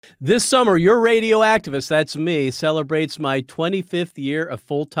This summer, your radio activist, that's me, celebrates my 25th year of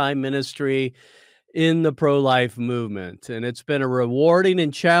full-time ministry in the pro-life movement. And it's been a rewarding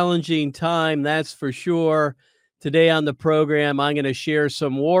and challenging time, that's for sure. Today on the program, I'm going to share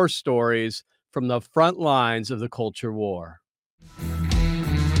some war stories from the front lines of the culture war.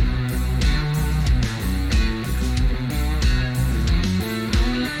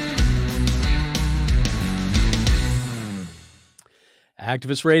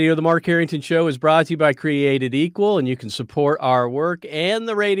 Activist Radio, the Mark Harrington Show, is brought to you by Created Equal, and you can support our work and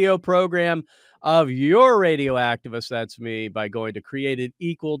the radio program of your radio activist, that's me, by going to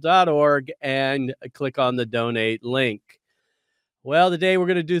createdequal.org and click on the donate link. Well, today we're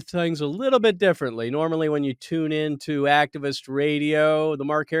going to do things a little bit differently. Normally, when you tune in to Activist Radio, the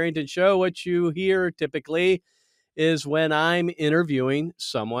Mark Harrington Show, what you hear typically is when I'm interviewing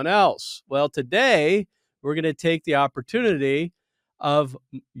someone else. Well, today we're going to take the opportunity of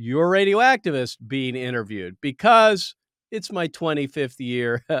your radio activist being interviewed because it's my 25th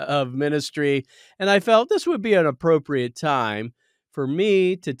year of ministry, and I felt this would be an appropriate time for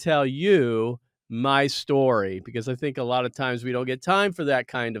me to tell you my story, because I think a lot of times we don't get time for that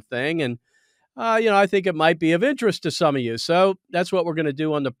kind of thing. And I think it might be of interest to some of you. So that's what we're going to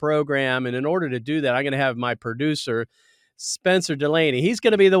do on the program. And in order to do that, I'm going to have my producer, Spencer Delaney. He's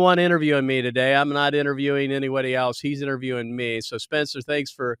going to be the one interviewing me today. I'm not interviewing anybody else. He's interviewing me. So Spencer,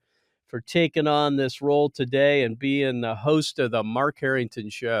 thanks for taking on this role today and being the host of the Mark Harrington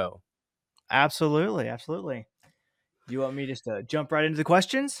Show. Absolutely. Absolutely. Do you want me just to jump right into the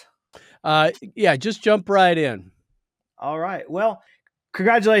questions? Yeah, just jump right in. All right. Well,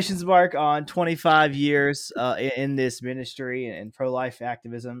 congratulations, Mark, on 25 years in this ministry and pro-life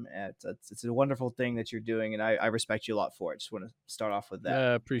activism. It's a wonderful thing that you're doing, and I respect you a lot for it. Just want to start off with that.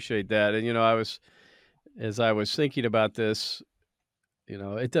 I appreciate that. And, as I was thinking about this,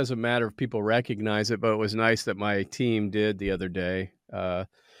 it doesn't matter if people recognize it, but it was nice that my team did the other day.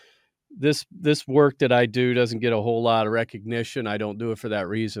 This work that I do doesn't get a whole lot of recognition. I don't do it for that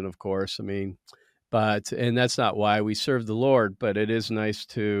reason, of course. And that's not why we serve the Lord, but it is nice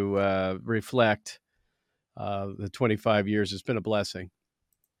to reflect the 25 years. It's been a blessing.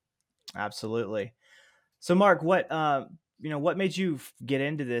 Absolutely. So, Mark, what made you get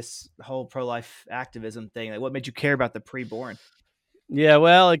into this whole pro-life activism thing? Like, what made you care about the preborn? Yeah,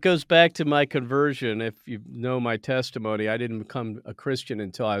 well, it goes back to my conversion. If you know my testimony, I didn't become a Christian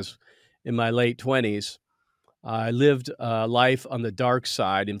until I was in my late 20s. I lived a life on the dark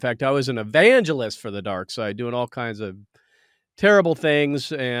side. In fact, I was an evangelist for the dark side, doing all kinds of terrible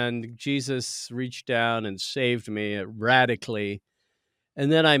things, and Jesus reached down and saved me radically.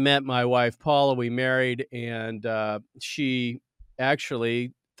 And then I met my wife, Paula. We married, and she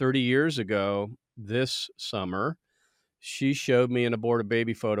actually, 30 years ago this summer, she showed me an aborted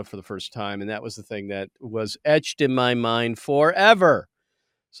baby photo for the first time, and that was the thing that was etched in my mind forever.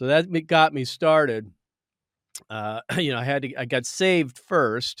 So that got me started. I got saved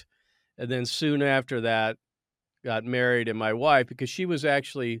first, and then soon after that, got married. And my wife, because she was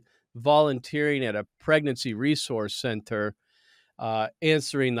actually volunteering at a pregnancy resource center,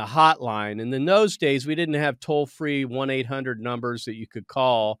 answering the hotline. And in those days, we didn't have toll-free 1-800 numbers that you could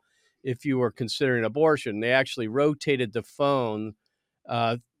call if you were considering abortion. They actually rotated the phone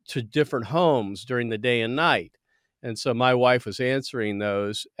to different homes during the day and night. And so my wife was answering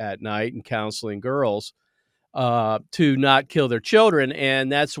those at night and counseling girls to not kill their children.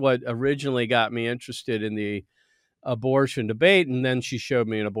 And that's what originally got me interested in the abortion debate. And then she showed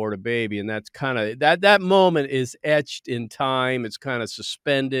me an aborted baby. And that's kind of that moment is etched in time. It's kind of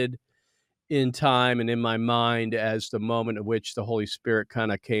suspended in time and in my mind as the moment at which the Holy Spirit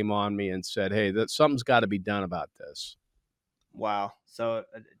kind of came on me and said, hey, something's got to be done about this. Wow. So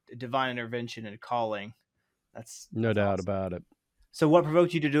a divine intervention and calling. That's no doubt awesome. about it. So what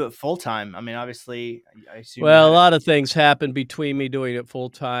provoked you to do it full time? I mean, obviously, I assume. Well, a lot of things happened between me doing it full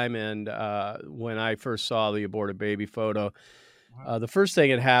time and when I first saw the aborted baby photo. The first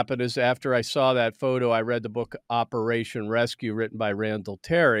thing that happened is after I saw that photo, I read the book Operation Rescue, written by Randall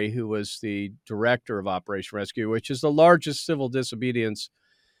Terry, who was the director of Operation Rescue, which is the largest civil disobedience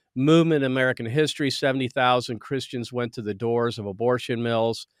movement in American history. 70,000 Christians went to the doors of abortion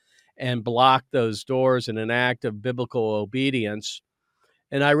mills and blocked those doors in an act of biblical obedience.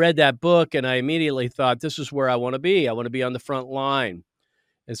 And I read that book and I immediately thought, this is where I want to be. I want to be on the front line.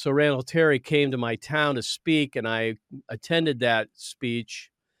 And so Randall Terry came to my town to speak, and I attended that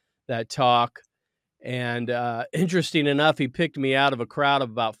speech, that talk. And interesting enough, he picked me out of a crowd of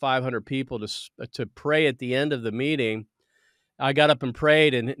about 500 people to pray at the end of the meeting. I got up and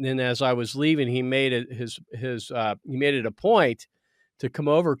prayed, and then as I was leaving, he made it he made it a point to come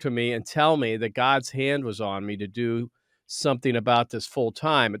over to me and tell me that God's hand was on me to do something about this full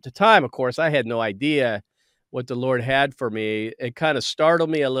time. At the time, of course, I had no idea what the Lord had for me. It kind of startled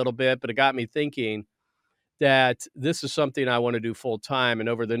me a little bit, but it got me thinking that this is something I want to do full time. And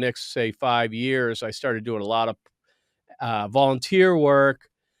over the next, say, 5 years, I started doing a lot of volunteer work,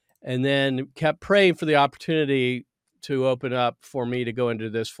 and then kept praying for the opportunity to open up for me to go into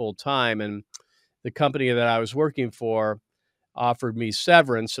this full time. And the company that I was working for offered me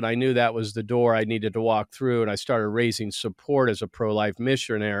severance, and I knew that was the door I needed to walk through. And I started raising support as a pro-life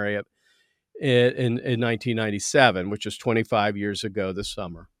missionary in 1997, which is 25 years ago this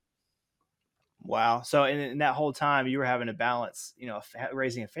summer. Wow. So in that whole time, you were having to balance,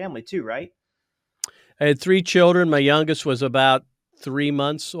 raising a family too, right? I had 3 children. My youngest was about 3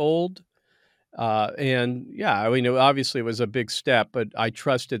 months old. And yeah, I mean, obviously it was a big step, but I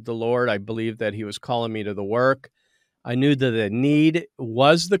trusted the Lord. I believed that He was calling me to the work. I knew that the need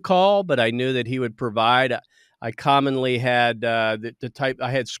was the call, but I knew that He would provide. I commonly had I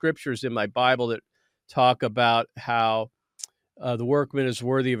had scriptures in my Bible that talk about how the workman is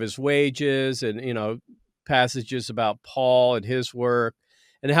worthy of his wages, and passages about Paul and his work,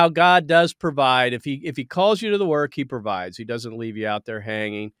 and how God does provide. If he calls you to the work, He provides. He doesn't leave you out there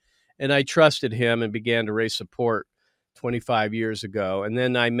hanging. And I trusted Him and began to raise support 25 years ago. And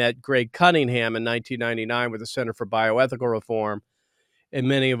then I met Greg Cunningham in 1999 with the Center for Bioethical Reform. And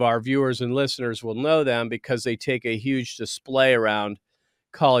many of our viewers and listeners will know them because they take a huge display around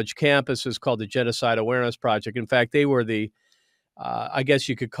college campuses called the Genocide Awareness Project. In fact, they were I guess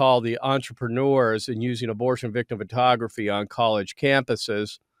you could call the entrepreneurs in using abortion victim photography on college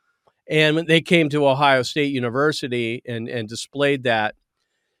campuses. And when they came to Ohio State University and displayed that,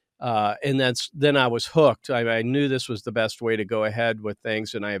 and then I was hooked. I knew this was the best way to go ahead with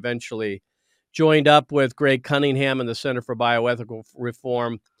things, and I eventually joined up with Greg Cunningham and the Center for Bioethical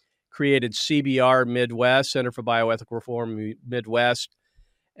Reform, created CBR Midwest, Center for Bioethical Reform Midwest,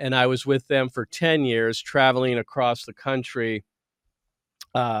 and I was with them for 10 years, traveling across the country,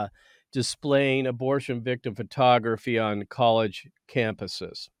 uh, displaying abortion victim photography on college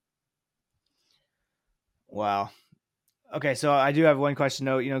campuses. Wow. Okay, so I do have one question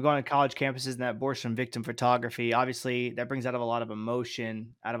though. Going to college campuses and that abortion victim photography, obviously that brings out of a lot of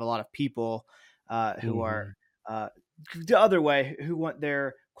emotion out of a lot of people who are Mhm. uh, the other way, who want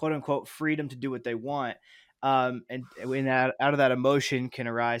their quote unquote freedom to do what they want. And when out of that emotion can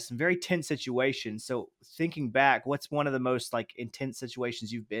arise some very tense situations. So thinking back, what's one of the most like intense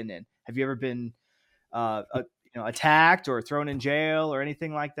situations you've been in? Have you ever been attacked or thrown in jail or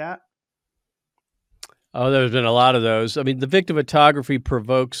anything like that? Oh, there's been a lot of those. I mean, the victim photography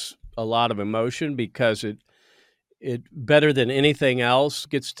provokes a lot of emotion because it better than anything else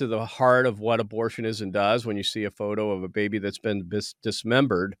gets to the heart of what abortion is and does when you see a photo of a baby that's been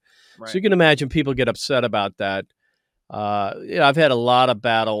dismembered. So Right. you can imagine people get upset about that. I've had a lot of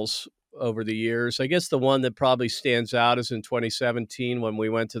battles over the years. I guess the one that probably stands out is in 2017 when we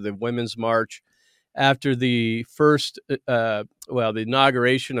went to the Women's March after the first, the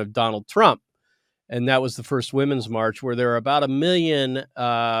inauguration of Donald Trump. And that was the first Women's March where there were about 1 million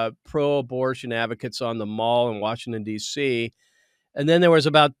pro-abortion advocates on the mall in Washington, D.C. And then there was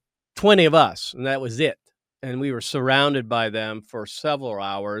about 20 of us, and that was it. And we were surrounded by them for several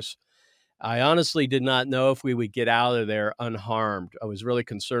hours. I honestly did not know if we would get out of there unharmed. I was really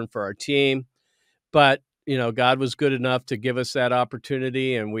concerned for our team, but God was good enough to give us that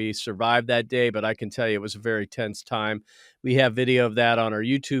opportunity, and we survived that day. But I can tell you, it was a very tense time. We have video of that on our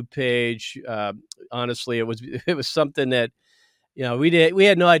YouTube page. Honestly, it was it was something that we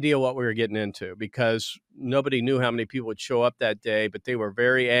had no idea what we were getting into because nobody knew how many people would show up that day. But they were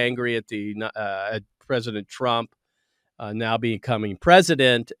very angry at President Trump now becoming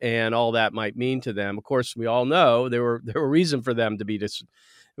president and all that might mean to them. Of course, we all know there were reason for them to be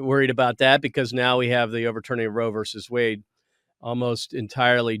worried about that because now we have the overturning of Roe versus Wade almost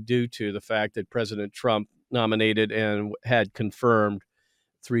entirely due to the fact that President Trump nominated and had confirmed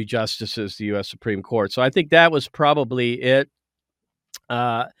 3 justices to the U.S. Supreme Court. So I think that was probably it.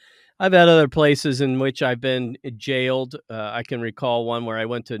 Uh, I've had other places in which I've been jailed. I can recall one where I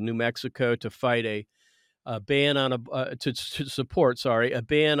went to New Mexico to fight a ban on to support, a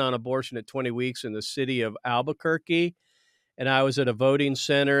ban on abortion at 20 weeks in the city of Albuquerque. And I was at a voting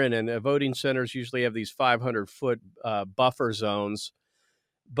center, and then voting centers usually have these 500-foot buffer zones.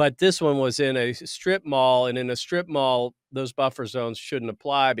 But this one was in a strip mall, and in a strip mall, those buffer zones shouldn't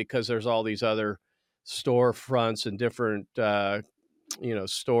apply because there's all these other storefronts and different,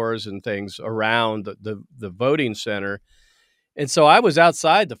 stores and things around the voting center. And so I was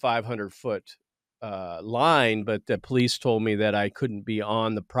outside the 500-foot line, but the police told me that I couldn't be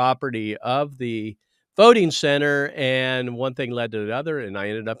on the property of the voting center, and one thing led to the other, and I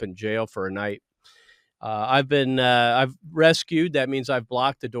ended up in jail for a night. I've rescued. That means I've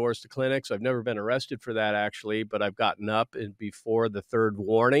blocked the doors to clinics. I've never been arrested for that actually, but I've gotten up and before the third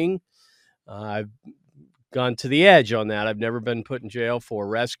warning. I've gone to the edge on that. I've never been put in jail for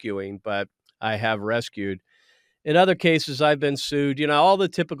rescuing, but I have rescued. In other cases, I've been sued. You know, all the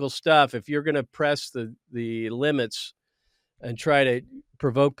typical stuff. If you're going to press the limits and try to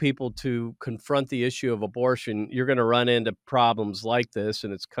provoke people to confront the issue of abortion, you're going to run into problems like this,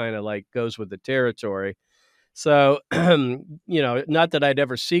 and it's kind of like goes with the territory. So, not that I'd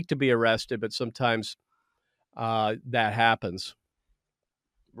ever seek to be arrested, but sometimes that happens.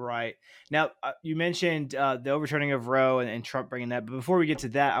 Right. Now, you mentioned the overturning of Roe and Trump bringing that. But before we get to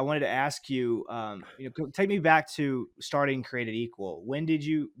that, I wanted to ask you, take me back to starting Created Equal. When did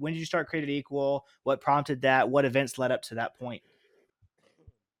you start Created Equal? What prompted that? What events led up to that point?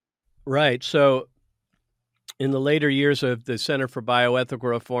 Right. So, in the later years of the Center for Bioethical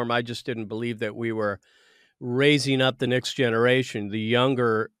Reform, I just didn't believe that we were raising up the next generation, the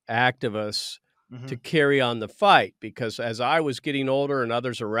younger activists, Hmm. to carry on the fight. Because as I was getting older and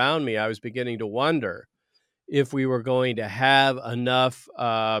others around me, I was beginning to wonder if we were going to have enough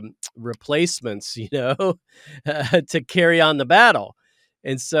replacements, to carry on the battle.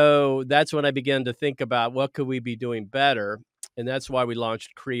 And so that's when I began to think about what could we be doing better. And that's why we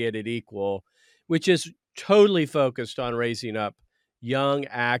launched Created Equal, which is totally focused on raising up young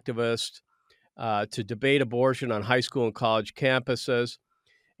activists to debate abortion on high school and college campuses.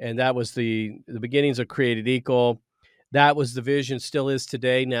 And that was the beginnings of Created Equal. That was the vision, still is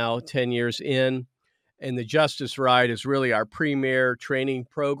today, now 10 years in. And the Justice Ride is really our premier training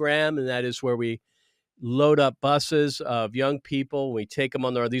program, and that is where we load up buses of young people. We take them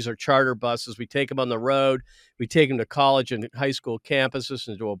on these are charter buses. We take them on the road. We take them to college and high school campuses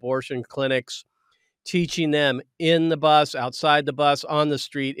and to abortion clinics, teaching them in the bus, outside the bus, on the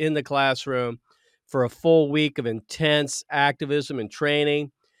street, in the classroom for a full week of intense activism and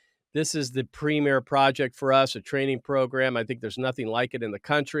training. This is the premier project for us, a training program. I think there's nothing like it in the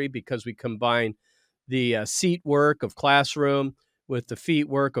country because we combine the seat work of classroom with the feet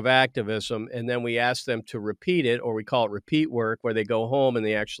work of activism. And then we ask them to repeat it, or we call it repeat work, where they go home and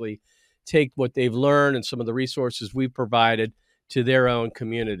they actually take what they've learned and some of the resources we've provided to their own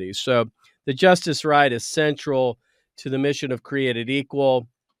communities. So the Justice Ride is central to the mission of Created Equal.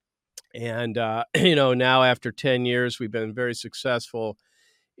 And, now after 10 years, we've been very successful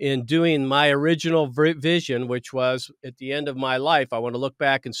in doing my original vision, which was at the end of my life, I want to look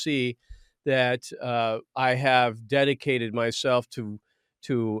back and see that I have dedicated myself to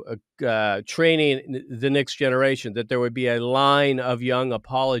training the next generation. That there would be a line of young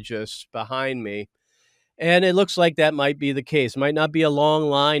apologists behind me, and it looks like that might be the case. Might not be a long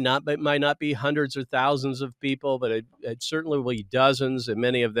line, it might not be hundreds or thousands of people, but it certainly will be dozens, and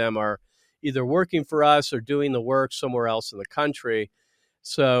many of them are either working for us or doing the work somewhere else in the country.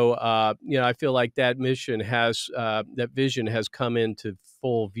 So, I feel like that vision has come into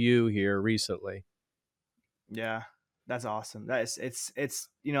full view here recently. Yeah, that's awesome.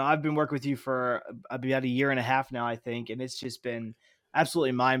 I've been working with you for about a year and a half now, I think, and it's just been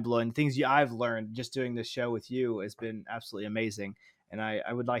absolutely mind blowing. Things I've learned just doing this show with you has been absolutely amazing. And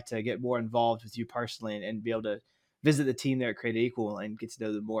I would like to get more involved with you personally and be able to visit the team there at Create Equal and get to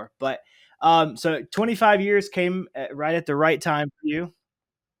know them more. But so 25 years came right at the right time for you,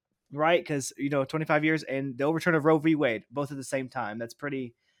 right? Because 25 years and the overturn of Roe v. Wade, both at the same time. That's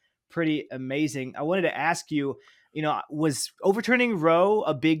pretty amazing. I wanted to ask you, was overturning Roe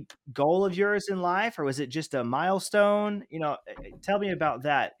a big goal of yours in life, or was it just a milestone? Tell me about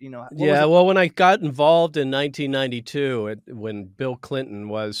that. What was Yeah, it? well, when I got involved in 1992, when Bill Clinton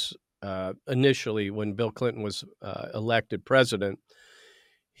was elected president,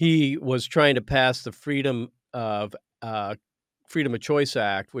 he was trying to pass the uh, Freedom of Choice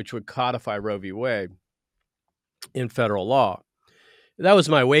Act, which would codify Roe v. Wade in federal law. That was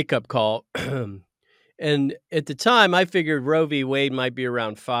my wake up call. And at the time, I figured Roe v. Wade might be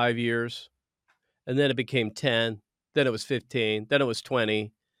around 5 years, and then it became 10, then it was 15, then it was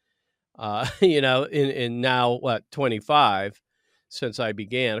 20, in now, 25 since I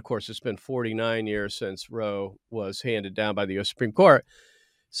began. Of course, it's been 49 years since Roe was handed down by the US Supreme Court.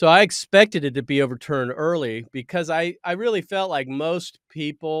 So I expected it to be overturned early because I really felt like most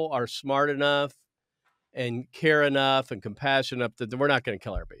people are smart enough and care enough and compassionate enough that we're not going to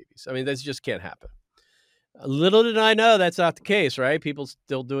kill our babies. I mean, this just can't happen. Little did I know that's not the case, right? People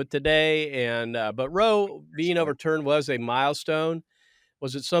still do it today, and but Roe being Sure. overturned was a milestone.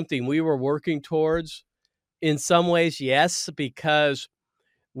 Was it something we were working towards? In some ways, yes, because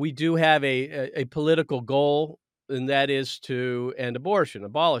we do have a political goal, and that is to end abortion,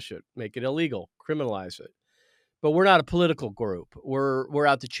 abolish it, make it illegal, criminalize it. But we're not a political group. We're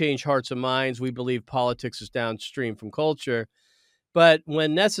out to change hearts and minds. We believe politics is downstream from culture. But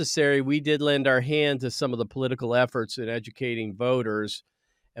when necessary, we did lend our hand to some of the political efforts in educating voters,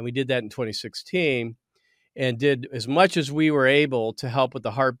 and we did that in 2016 and did as much as we were able to help with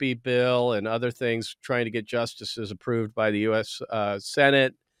the heartbeat bill and other things, trying to get justices approved by the U.S.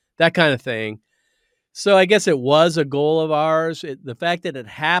 Senate, that kind of thing. So I guess it was a goal of ours. The fact that it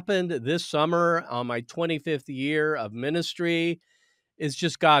happened this summer on my 25th year of ministry is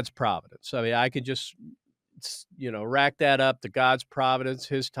just God's providence. I mean, I could just, rack that up to God's providence,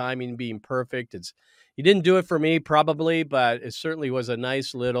 His timing being perfect. He didn't do it for me, probably, but it certainly was a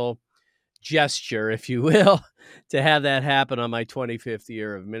nice little gesture, if you will, to have that happen on my 25th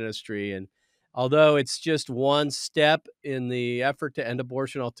year of ministry. And although it's just one step in the effort to end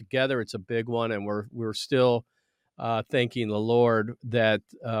abortion altogether, it's a big one, and we're still thanking the Lord that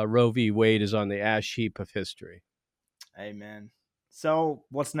Roe v. Wade is on the ash heap of history. Amen. So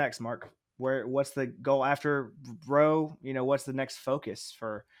what's next, Mark? What's the goal after Roe? What's the next focus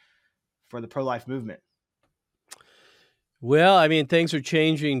for the pro-life movement? Well, I mean, things are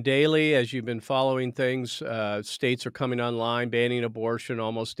changing daily as you've been following things. States are coming online, banning abortion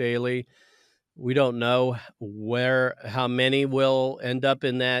almost daily. We don't know how many will end up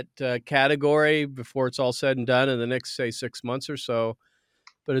in that category before it's all said and done in the next, say, 6 months or so.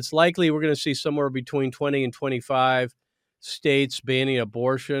 But it's likely we're going to see somewhere between 20 and 25 states banning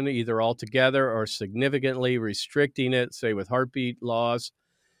abortion, either altogether or significantly restricting it, say with heartbeat laws.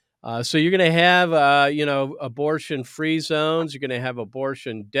 So you're going to have, abortion-free zones. You're going to have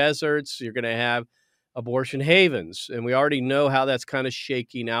abortion deserts. You're going to have abortion havens. And we already know how that's kind of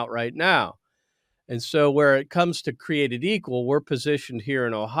shaking out right now. And so where it comes to created equal, we're positioned here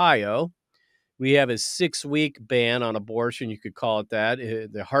in Ohio. We have a 6-week ban on abortion, you could call it that,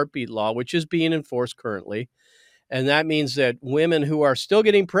 the heartbeat law, which is being enforced currently. And that means that women who are still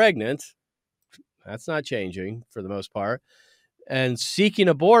getting pregnant, that's not changing for the most part, and seeking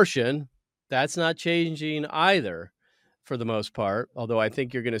abortion, that's not changing either for the most part. Although I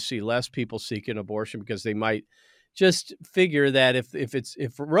think you're going to see less people seeking abortion because they might just figure that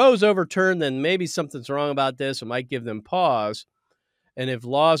if Roe's overturned, then maybe something's wrong about this. It might give them pause. And if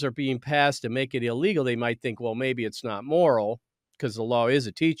laws are being passed to make it illegal, they might think, well, maybe it's not moral because the law is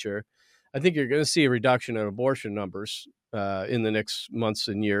a teacher. I think you're going to see a reduction in abortion numbers in the next months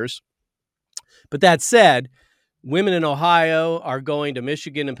and years. But that said, women in Ohio are going to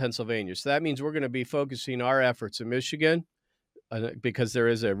Michigan and Pennsylvania. So that means we're going to be focusing our efforts in Michigan because there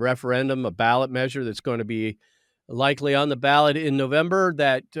is a referendum, a ballot measure that's going to be likely on the ballot in November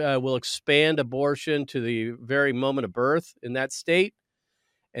that will expand abortion to the very moment of birth in that state.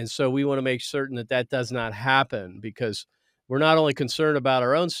 And so we want to make certain that that does not happen because we're not only concerned about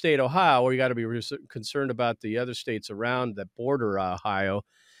our own state, Ohio, we got to be concerned about the other states around that border Ohio.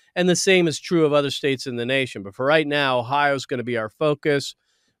 And the same is true of other states in the nation. But for right now, Ohio is going to be our focus.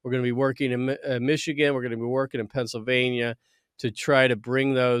 We're going to be working in Michigan. We're going to be working in Pennsylvania to try to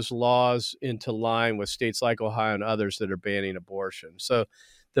bring those laws into line with states like Ohio and others that are banning abortion. So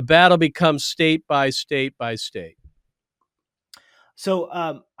the battle becomes state by state by state. So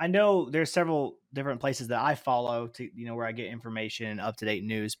I know there's several different places that I follow to, where I get information and up-to-date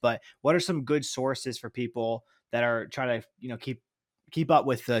news, but what are some good sources for people that are trying to, keep up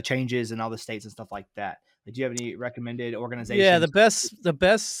with the changes in all the states and stuff like that? Do you have any recommended organizations? Yeah, the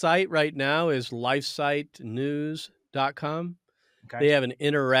best site right now is lifesitenews.com. Okay. They have an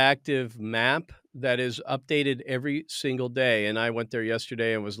interactive map that is updated every single day. And I went there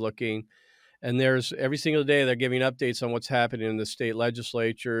yesterday and was looking, and there's every single day they're giving updates on what's happening in the state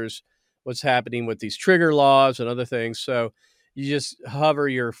legislatures, what's happening with these trigger laws and other things. So you just hover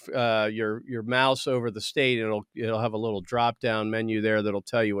your mouse over the state, and it'll have a little drop down menu there that'll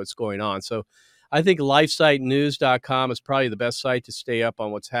tell you what's going on. So I think lifesitenews.com is probably the best site to stay up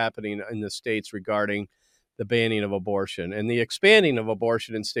on what's happening in the states regarding the banning of abortion and the expanding of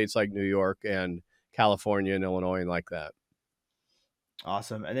abortion in states like New York and California and Illinois and like that.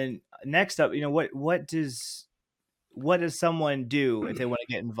 Awesome. And then next up, what does someone do if they want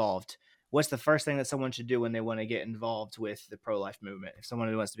to get involved? What's the first thing that someone should do when they want to get involved with the pro-life movement? If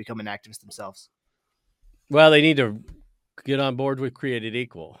someone wants to become an activist themselves? Well, they need to get on board with Created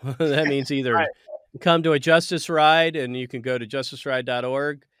Equal. That means either Right. come to a Justice Ride, and you can go to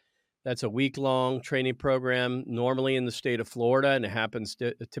justiceride.org. That's a week-long training program, normally in the state of Florida, and it happens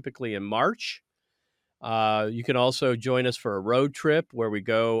typically in March. You can also join us for a road trip where we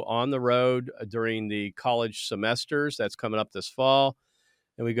go on the road during the college semesters. That's coming up this fall.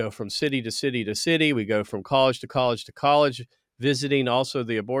 And we go from city to city to city. We go from college to college to college, visiting also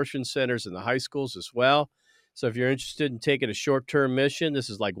the abortion centers and the high schools as well. So if you're interested in taking a short-term mission, this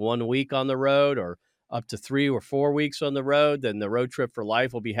is like 1 week on the road or up to 3 or 4 weeks on the road, then the road trip for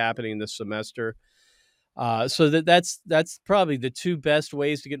life will be happening this semester. So that's probably the two best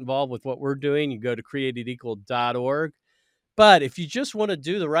ways to get involved with what we're doing. You go to createdequal.org. But if you just want to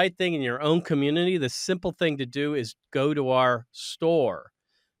do the right thing in your own community, the simple thing to do is go to our store,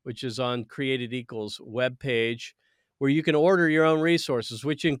 which is on Created Equals webpage, where you can order your own resources,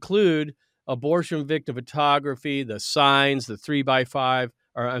 which include abortion victim photography, the signs, the 3x5,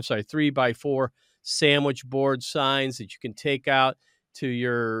 or I'm sorry, 3x4 sandwich board signs that you can take out to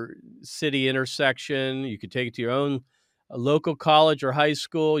your city intersection. You can take it to your own local college or high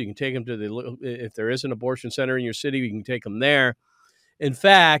school. You can take them to if there is an abortion center in your city, you can take them there. In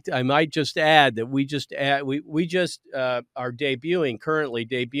fact, I might just add that we just are currently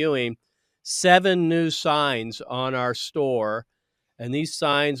debuting 7 new signs on our store, and these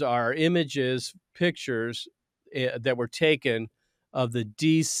signs are pictures that were taken of the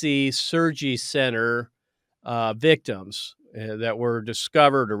DC Surgery Center victims that were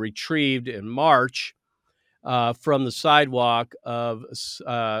discovered or retrieved in March from the sidewalk of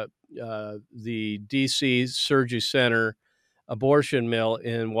the DC Surgery Center abortion mill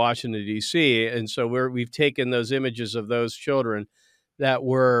in Washington, D.C. And so we've taken those images of those children that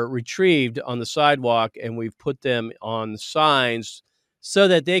were retrieved on the sidewalk and we've put them on signs so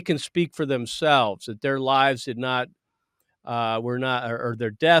that they can speak for themselves, that their lives did not were not or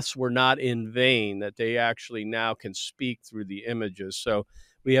their deaths were not in vain, that they actually now can speak through the images. So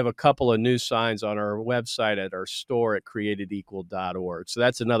we have a couple of new signs on our website at our store at createdequal.org. So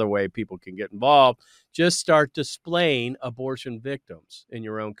that's another way people can get involved. Just start displaying abortion victims in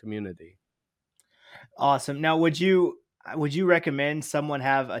your own community. Awesome. Now, would you recommend someone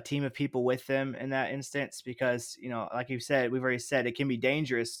have a team of people with them in that instance? Because like you said, we've already said it can be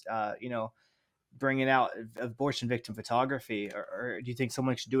dangerous. Bringing out abortion victim photography, or do you think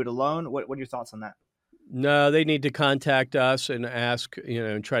someone should do it alone? What are your thoughts on that? No, they need to contact us and ask,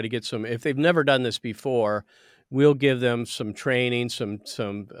 and try to get some. If they've never done this before, we'll give them some training, some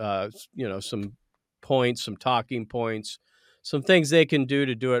points, some talking points, some things they can do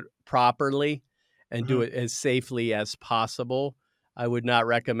to do it properly and do Mhm. it as safely as possible. I would not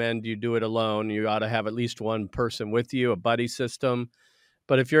recommend you do it alone. You ought to have at least one person with you, a buddy system.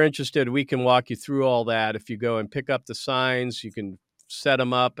 But if you're interested, we can walk you through all that. If you go and pick up the signs, you can set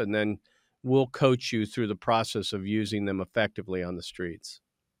them up, and then we'll coach you through the process of using them effectively on the streets.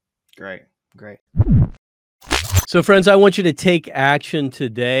 Great, great. So, friends, I want you to take action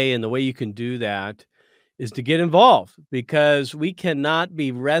today. And the way you can do that is to get involved, because we cannot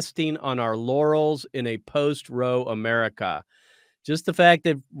be resting on our laurels in a post Roe America. Just the fact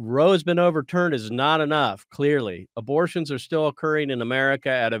that Roe has been overturned is not enough, clearly. Abortions are still occurring in America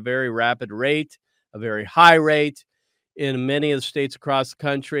at a very rapid rate, a very high rate in many of the states across the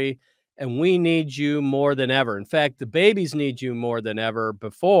country, and we need you more than ever. In fact, the babies need you more than ever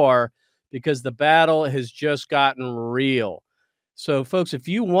before, because the battle has just gotten real. So, folks, if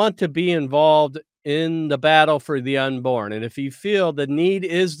you want to be involved in the battle for the unborn, and if you feel the need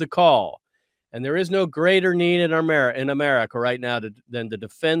is the call, and there is no greater need in America right now than to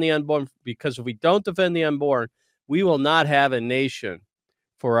defend the unborn, because if we don't defend the unborn, we will not have a nation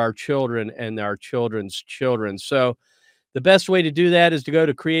for our children and our children's children. So the best way to do that is to go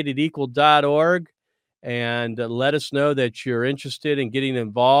to createdequal.org and let us know that you're interested in getting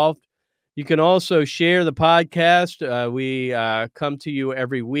involved. You can also share the podcast. We come to you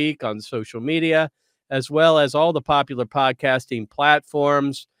every week on social media, as well as all the popular podcasting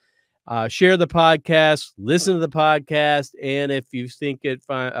platforms. Share the podcast, listen to the podcast, and if you think it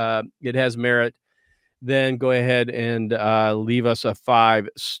has merit, then go ahead and leave us a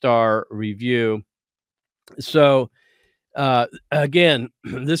 5-star review. So, again,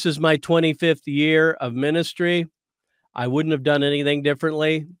 this is my 25th year of ministry. I wouldn't have done anything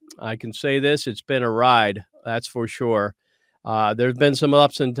differently. I can say this, it's been a ride, that's for sure. There's been some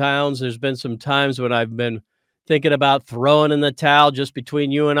ups and downs. There's been some times when I've been thinking about throwing in the towel just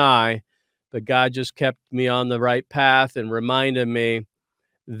between you and I, but God just kept me on the right path and reminded me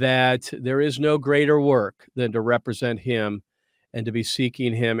that there is no greater work than to represent him and to be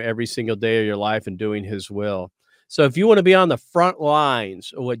seeking him every single day of your life and doing his will. So if you want to be on the front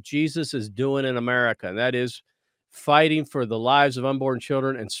lines of what Jesus is doing in America, and that is fighting for the lives of unborn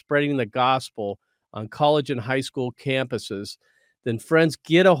children and spreading the gospel on college and high school campuses, then friends,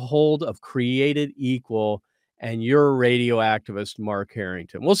 get a hold of Created Equal and your radio activist, Mark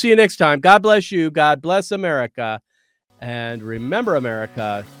Harrington. We'll see you next time. God bless you. God bless America. And remember,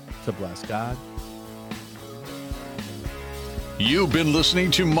 America, to bless God. You've been listening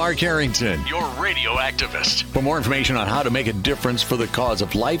to Mark Harrington, your radio activist. For more information on how to make a difference for the cause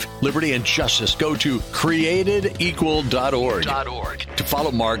of life, liberty, and justice, go to createdequal.org. To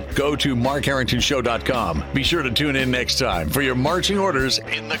follow Mark, go to markharringtonshow.com. Be sure to tune in next time for your marching orders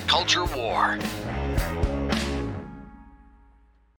in the culture war.